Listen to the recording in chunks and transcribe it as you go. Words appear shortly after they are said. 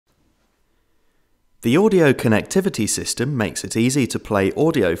The audio connectivity system makes it easy to play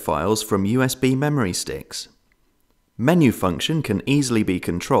audio files from USB memory sticks. Menu function can easily be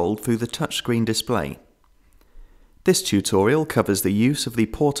controlled through the touchscreen display. This tutorial covers the use of the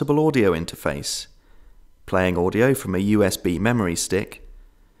portable audio interface, playing audio from a USB memory stick,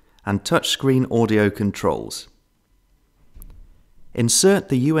 and touchscreen audio controls. Insert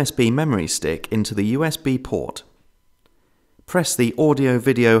the USB memory stick into the USB port. Press the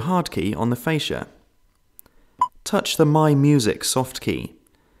Audio-Video hard key on the fascia. Touch the My Music soft key.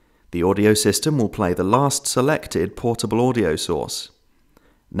 The audio system will play the last selected portable audio source.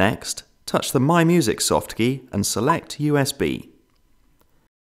 Next, touch the My Music soft key and select USB.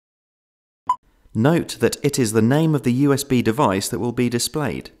 Note that it is the name of the USB device that will be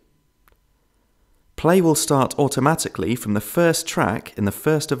displayed. Play will start automatically from the first track in the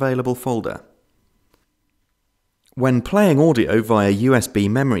first available folder. When playing audio via USB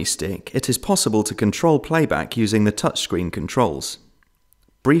memory stick, it is possible to control playback using the touchscreen controls.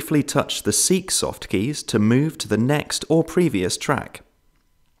 Briefly touch the Seek soft keys to move to the next or previous track.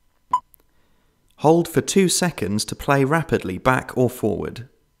 Hold for 2 seconds to play rapidly back or forward.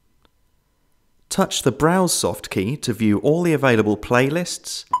 Touch the Browse soft key to view all the available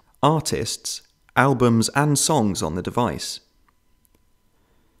playlists, artists, albums and songs on the device.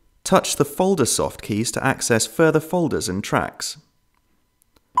 Touch the Folder soft keys to access further folders and tracks.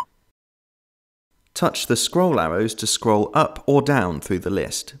 Touch the scroll arrows to scroll up or down through the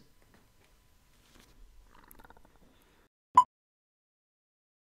list.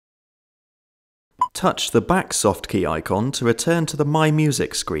 Touch the Back soft key icon to return to the My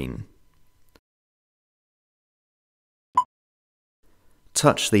Music screen.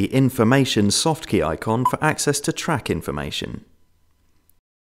 Touch the Information soft key icon for access to track information.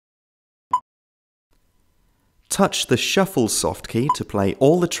 Touch the Shuffle soft key to play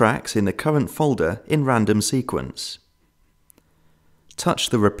all the tracks in the current folder in random sequence. Touch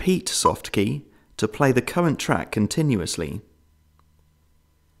the Repeat soft key to play the current track continuously.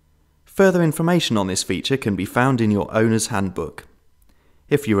 Further information on this feature can be found in your owner's handbook.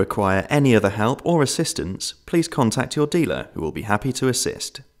 If you require any other help or assistance, please contact your dealer who will be happy to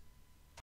assist.